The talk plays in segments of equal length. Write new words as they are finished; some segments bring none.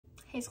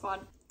Hey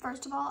squad.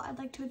 First of all, I'd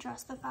like to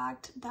address the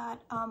fact that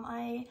I'm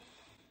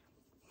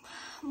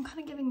kind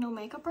of giving no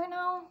makeup right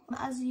now,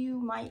 as you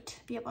might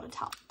be able to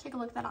tell. Take a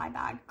look at that eye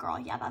bag, girl.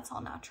 Yeah, that's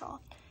all natural.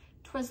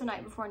 'Twas the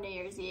night before New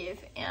Year's Eve,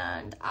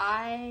 and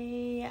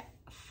I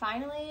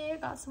finally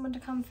got someone to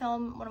come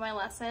film one of my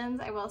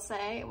lessons. I will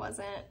say it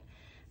wasn't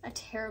a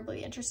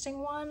terribly interesting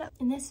one.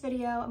 In this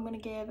video, I'm going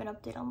to give an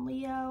update on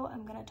Leo.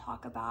 I'm going to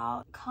talk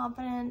about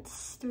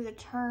confidence through the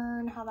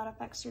turn, how that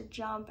affects your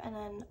jump, and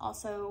then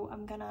also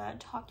I'm going to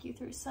talk you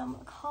through some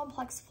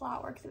complex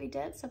flat work that we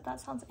did. So if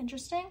that sounds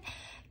interesting,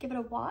 give it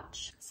a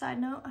watch. Side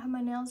note, I have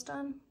my nails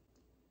done.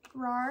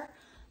 Rawr.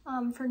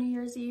 For New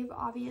Year's Eve,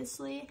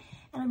 obviously,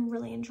 and I'm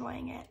really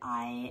enjoying it.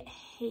 I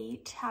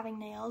hate having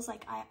nails.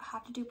 Like, I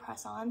have to do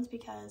press-ons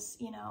because,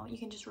 you know, you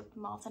can just rip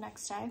them off the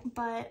next day.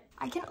 But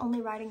I can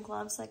only ride in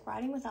gloves. Like,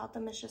 riding without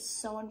them is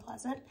just so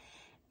unpleasant.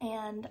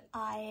 And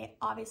I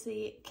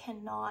obviously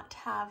cannot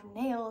have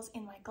nails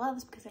in my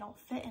gloves because they don't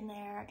fit in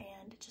there,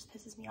 and it just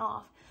pisses me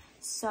off.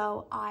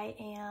 So I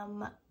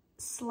am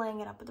slaying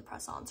it up with the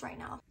press-ons right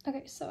now.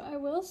 Okay, so I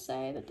will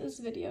say that this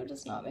video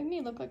does not make me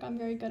look like I'm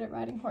very good at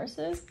riding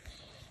horses.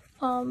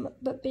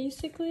 But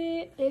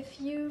basically,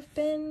 if you've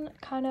been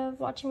kind of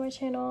watching my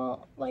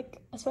channel, like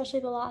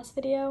especially the last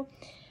video,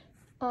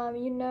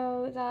 you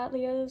know that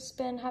Leo's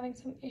been having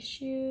some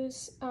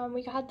issues.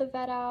 We had the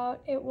vet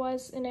out. It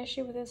was an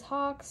issue with his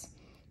hocks.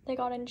 They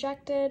got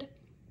injected.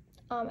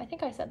 I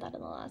think I said that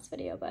in the last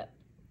video, but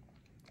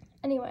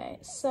anyway,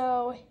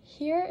 so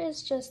here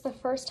is just the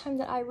first time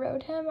that I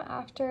rode him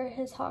after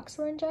his hocks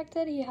were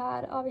injected. He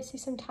had obviously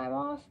some time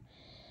off.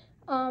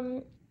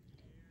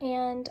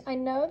 And I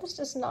know this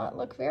does not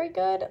look very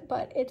good,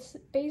 but it's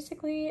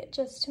basically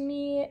just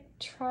me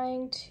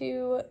trying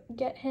to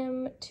get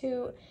him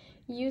to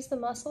use the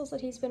muscles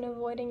that he's been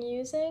avoiding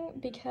using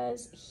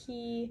because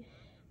he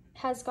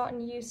has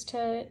gotten used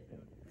to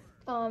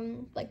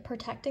like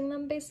protecting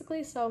them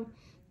basically. So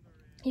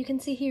you can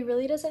see he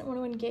really doesn't want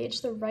to engage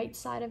the right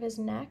side of his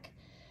neck,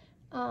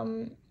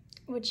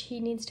 which he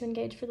needs to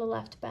engage for the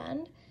left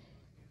bend.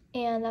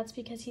 And that's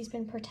because he's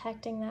been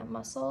protecting that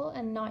muscle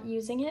and not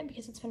using it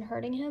because it's been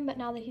hurting him. But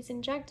now that he's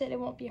injected, it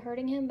won't be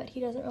hurting him, but he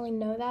doesn't really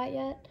know that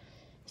yet.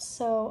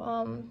 So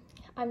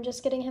I'm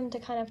just getting him to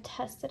kind of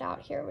test it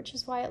out here, which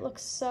is why it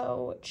looks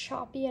so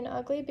choppy and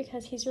ugly,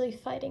 because he's really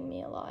fighting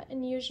me a lot.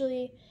 And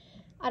usually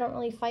I don't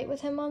really fight with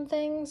him on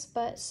things,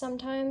 but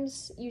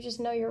sometimes you just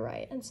know you're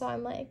right. And so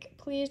I'm like,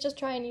 please just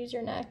try and use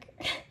your neck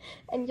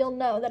and you'll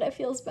know that it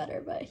feels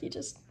better. But he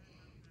just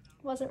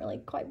wasn't really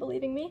quite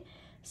believing me.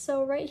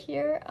 So right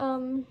here,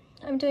 I'm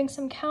doing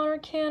some counter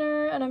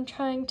canter and I'm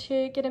trying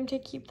to get him to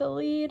keep the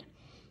lead.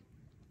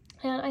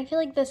 And I feel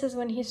like this is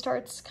when he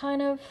starts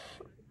kind of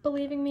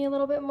believing me a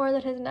little bit more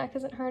that his neck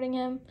isn't hurting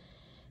him.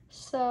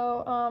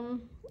 So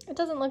it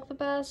doesn't look the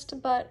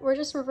best, but we're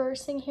just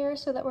reversing here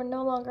so that we're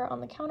no longer on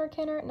the counter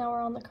canter. Now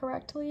we're on the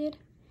correct lead.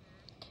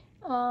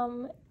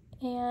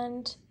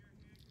 And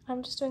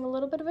I'm just doing a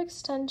little bit of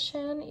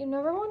extension. You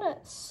never want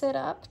to sit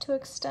up to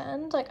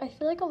extend. Like, I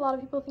feel like a lot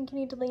of people think you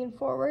need to lean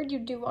forward. You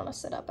do want to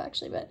sit up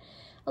actually, but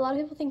a lot of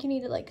people think you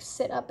need to like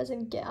sit up as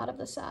in get out of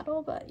the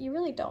saddle, but you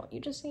really don't. You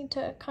just need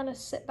to kind of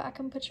sit back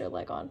and put your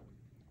leg on.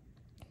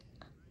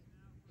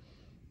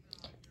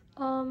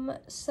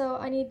 So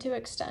I need to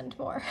extend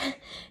more.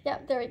 Yeah,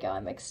 there we go.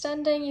 I'm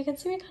extending. You can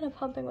see me kind of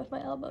pumping with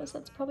my elbows.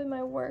 That's probably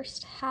my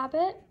worst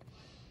habit.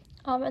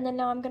 And then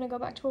now I'm going to go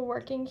back to a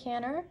working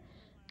canter,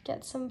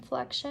 get some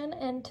flexion,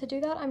 and to do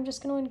that I'm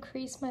just going to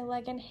increase my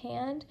leg and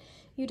hand.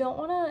 You don't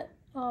want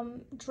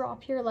to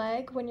drop your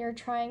leg when you're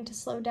trying to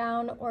slow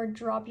down or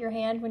drop your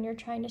hand when you're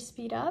trying to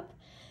speed up,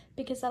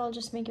 because that'll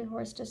just make your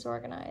horse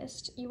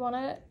disorganized. You want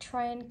to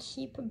try and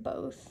keep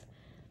both,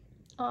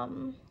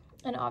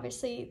 and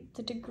obviously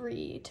the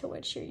degree to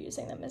which you're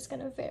using them is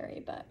going to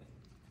vary, but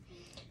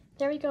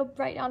there we go,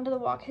 right onto the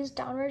walk. His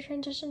downward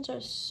transitions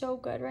are so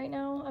good right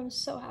now. I'm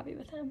so happy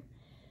with him.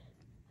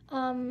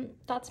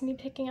 That's me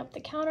picking up the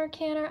counter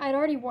canter. I'd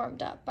already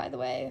warmed up, by the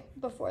way,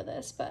 before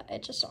this, but I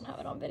just don't have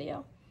it on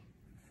video.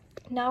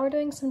 Now we're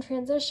doing some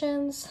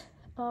transitions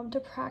to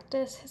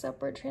practice his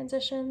upward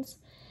transitions.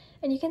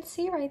 And you can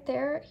see right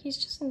there, he's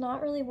just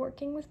not really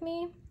working with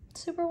me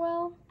super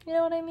well. You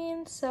know what I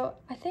mean? So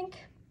I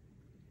think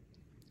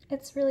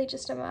it's really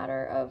just a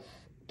matter of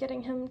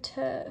getting him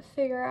to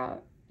figure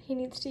out he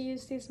needs to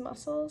use these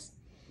muscles.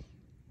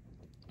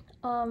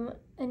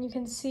 And you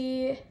can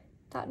see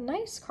that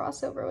nice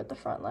crossover with the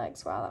front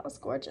legs. Wow, that was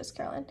gorgeous,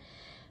 Caroline.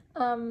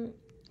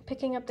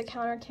 Picking up the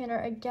counter canter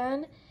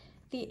again.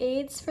 The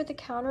aids for the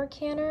counter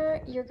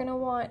canter, you're gonna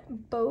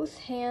want both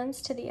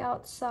hands to the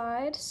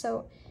outside.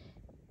 So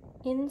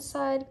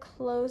inside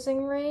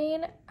closing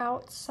rein,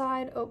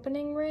 outside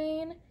opening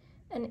rein,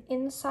 and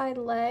inside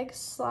leg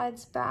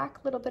slides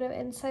back, little bit of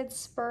inside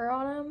spur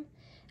on them.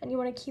 And you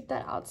wanna keep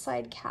that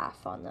outside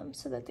calf on them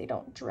so that they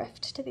don't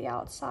drift to the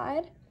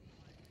outside.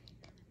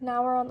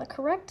 Now we're on the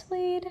correct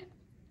lead.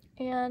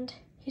 And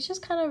he's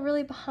just kind of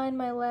really behind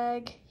my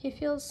leg. He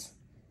feels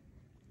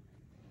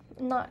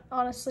not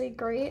honestly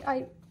great.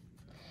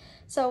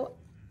 So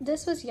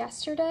this was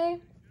yesterday,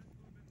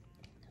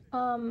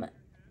 and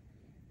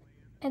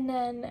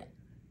then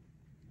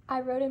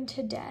I rode him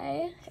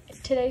today.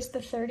 Today's the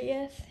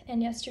 30th,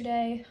 and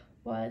yesterday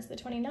was the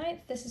 29th.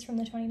 This is from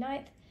the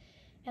 29th,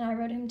 and I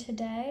rode him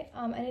today.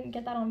 I didn't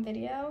get that on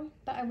video,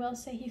 but I will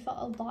say he felt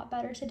a lot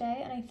better today,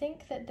 and I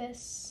think that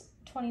this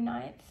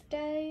 29th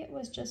day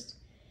was just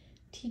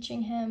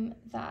teaching him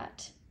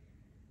that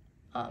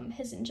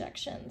his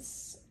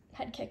injections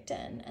had kicked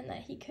in and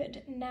that he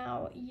could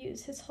now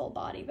use his whole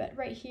body. But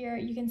right here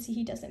you can see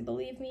he doesn't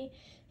believe me.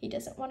 He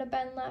doesn't want to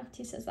bend left.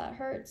 He says that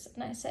hurts,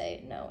 and I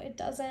say no, it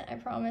doesn't. I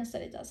promise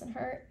that it doesn't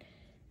hurt.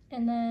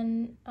 And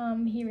then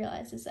he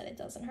realizes that it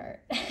doesn't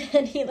hurt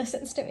and he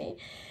listens to me.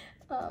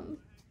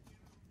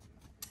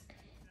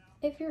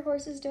 If your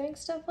horse is doing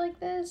stuff like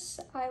this,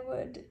 I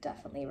would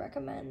definitely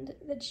recommend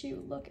that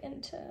you look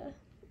into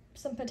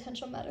some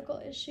potential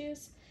medical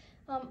issues.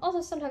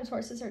 Also, sometimes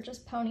horses are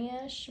just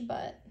ponyish,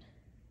 but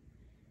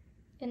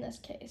in this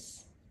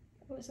case,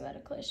 it was a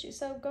medical issue.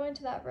 So going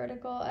to that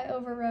vertical, I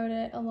overrode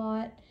it a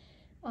lot.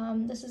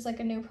 This is like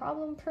a new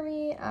problem for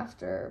me.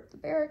 After the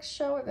barracks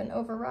show, I've been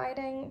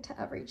overriding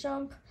to every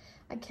jump.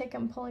 I kick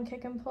and pull and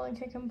kick and pull and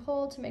kick and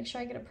pull to make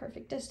sure I get a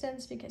perfect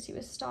distance, because he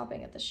was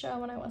stopping at the show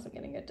when I wasn't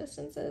getting good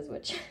distances,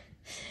 which,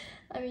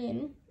 I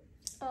mean,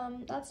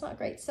 that's not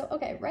great. So,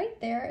 okay, right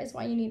there is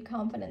why you need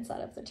confidence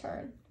out of the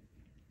turn.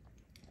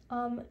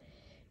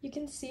 You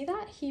can see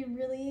that he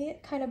really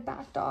kind of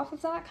backed off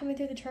of that. Coming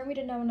through the turn, we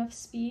didn't have enough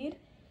speed.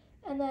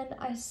 And then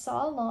I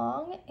saw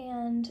long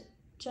and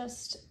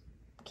just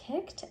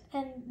kicked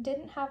and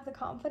didn't have the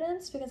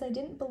confidence because I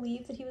didn't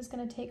believe that he was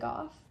going to take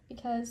off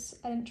because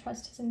I didn't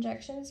trust his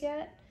injections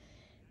yet.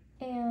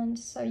 And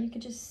so you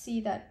could just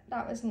see that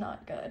that was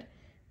not good.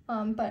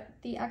 But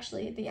the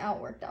out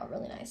worked out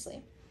really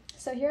nicely.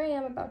 So here I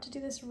am about to do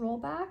this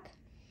rollback.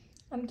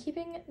 I'm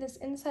keeping this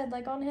inside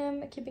leg on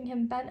him, keeping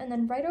him bent, and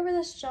then right over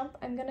this jump,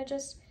 I'm gonna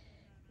just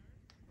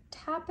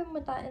tap him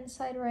with that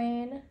inside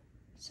rein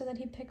so that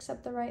he picks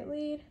up the right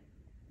lead.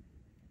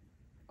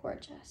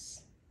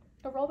 Gorgeous.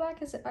 A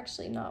rollback is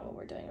actually not what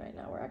we're doing right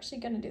now. We're actually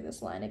gonna do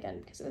this line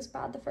again because it was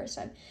bad the first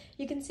time.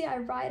 You can see I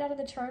ride out of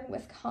the turn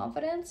with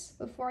confidence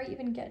before I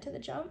even get to the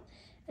jump,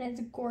 and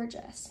it's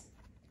gorgeous.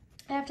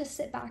 I have to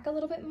sit back a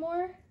little bit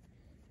more,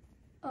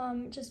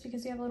 just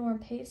because you have a little more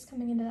pace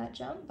coming into that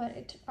jump, but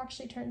it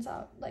actually turns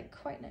out like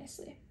quite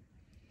nicely.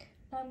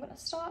 Now I'm gonna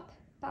stop,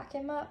 back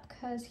him up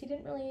because he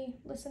didn't really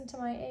listen to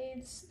my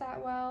aids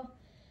that well,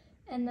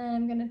 and then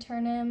I'm gonna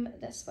turn him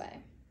this way.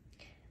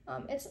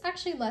 It's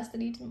actually less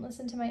that he didn't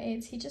listen to my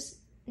aids, he just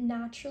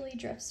naturally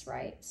drifts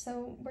right,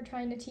 so we're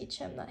trying to teach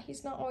him that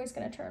he's not always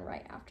gonna turn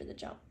right after the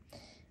jump.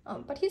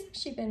 But he's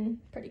actually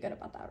been pretty good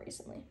about that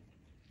recently.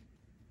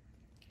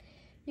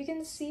 You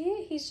can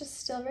see he's just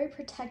still very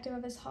protective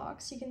of his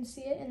hocks. You can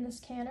see it in this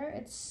canter.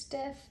 It's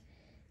stiff.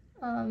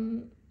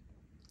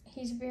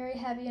 He's very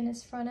heavy in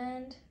his front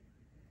end.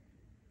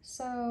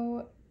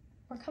 So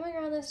we're coming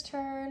around this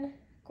turn.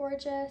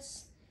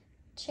 Gorgeous.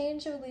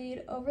 Change of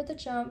lead over the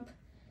jump.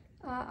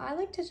 I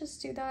like to just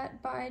do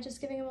that by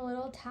just giving him a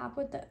little tap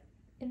with the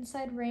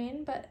inside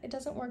rein, but it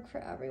doesn't work for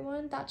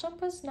everyone. That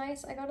jump was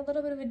nice. I got a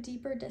little bit of a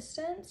deeper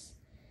distance,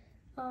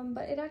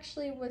 but it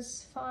actually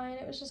was fine.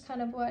 It was just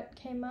kind of what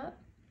came up.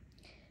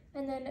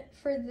 And then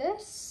for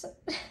this,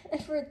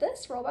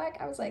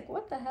 rollback, I was like,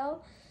 what the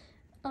hell?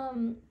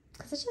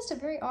 Because it's just a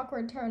very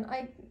awkward turn.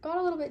 I got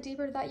a little bit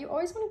deeper to that. You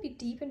always want to be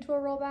deep into a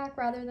rollback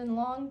rather than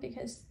long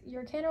because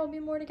your canter will be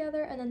more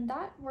together, and then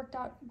that worked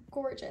out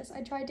gorgeous.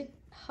 I tried to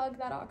hug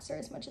that oxer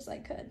as much as I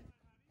could.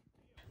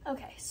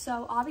 Okay,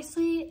 so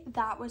obviously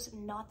that was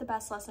not the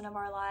best lesson of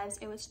our lives.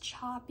 It was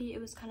choppy, it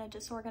was kind of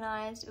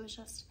disorganized, it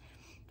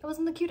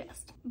wasn't the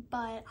cutest.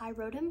 But I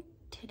rode him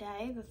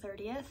today, the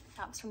 30th,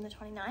 that was from the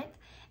 29th,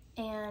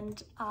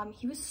 and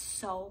he was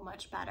so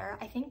much better.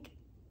 I think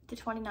the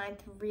 29th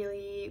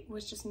really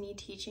was just me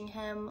teaching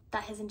him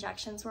that his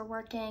injections were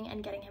working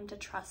and getting him to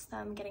trust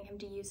them, getting him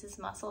to use his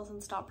muscles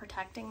and stop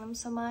protecting them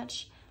so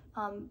much,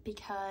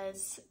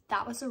 because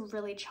that was a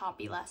really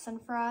choppy lesson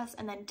for us.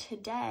 And then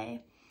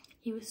today,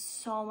 he was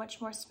so much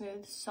more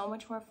smooth, so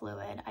much more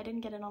fluid. I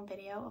didn't get it on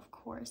video, of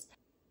course.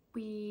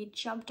 We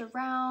jumped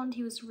around,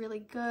 he was really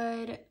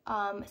good,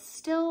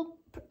 still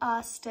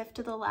stiff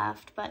to the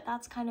left, but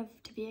that's kind of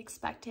to be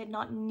expected,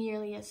 not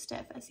nearly as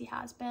stiff as he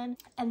has been.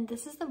 And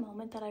this is the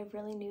moment that I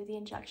really knew the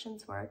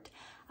injections worked.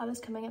 I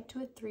was coming up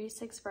to a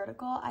 3-6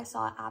 vertical. I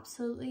saw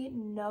absolutely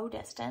no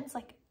distance,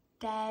 like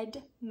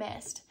dead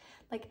missed.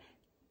 Like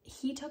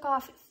he took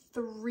off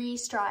 3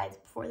 strides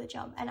before the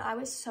jump, and I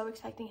was so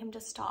expecting him to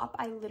stop.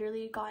 I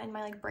literally got in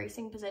my like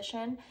bracing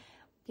position,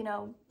 you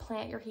know,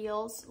 plant your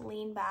heels,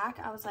 lean back.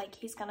 I was like,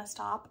 he's gonna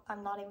stop,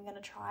 I'm not even gonna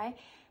try.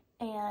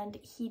 And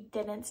he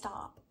didn't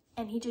stop,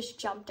 and he just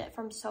jumped it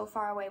from so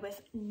far away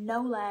with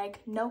no leg,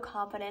 no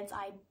confidence.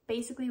 I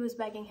basically was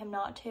begging him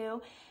not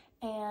to,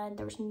 and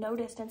there was no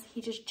distance.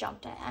 He just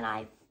jumped it,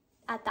 and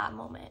at that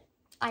moment,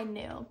 I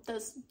knew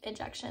those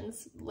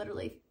injections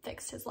literally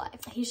fixed his life.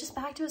 He's just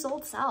back to his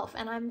old self,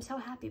 and I'm so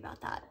happy about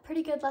that.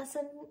 Pretty good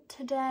lesson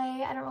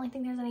today. I don't really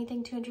think there's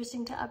anything too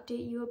interesting to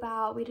update you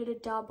about. We did a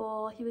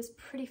double. He was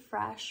pretty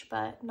fresh,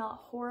 but not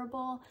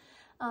horrible.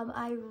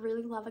 I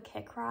really love a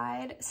kick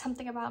ride.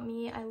 Something about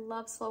me, I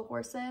love slow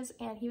horses,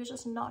 and he was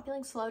just not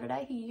feeling slow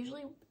today. He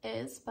usually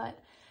is, but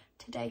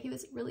today he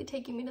was really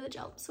taking me to the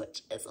jumps,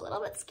 which is a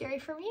little bit scary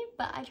for me,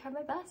 but I tried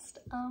my best,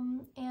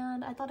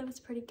 and I thought it was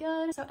pretty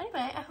good. So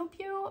anyway, I hope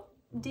you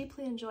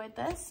deeply enjoyed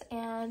this,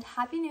 and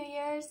Happy New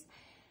Year's,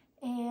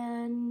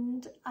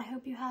 and I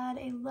hope you had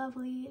a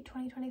lovely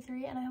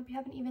 2023, and I hope you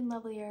have an even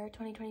lovelier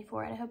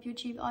 2024, and I hope you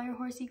achieve all your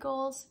horsey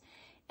goals,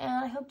 and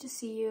I hope to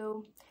see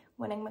you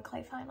winning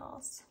Maclay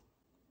finals.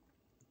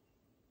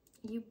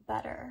 You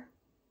better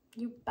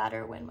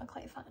win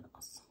Maclay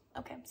finals.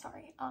 Okay, I'm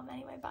sorry.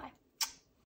 Anyway, bye.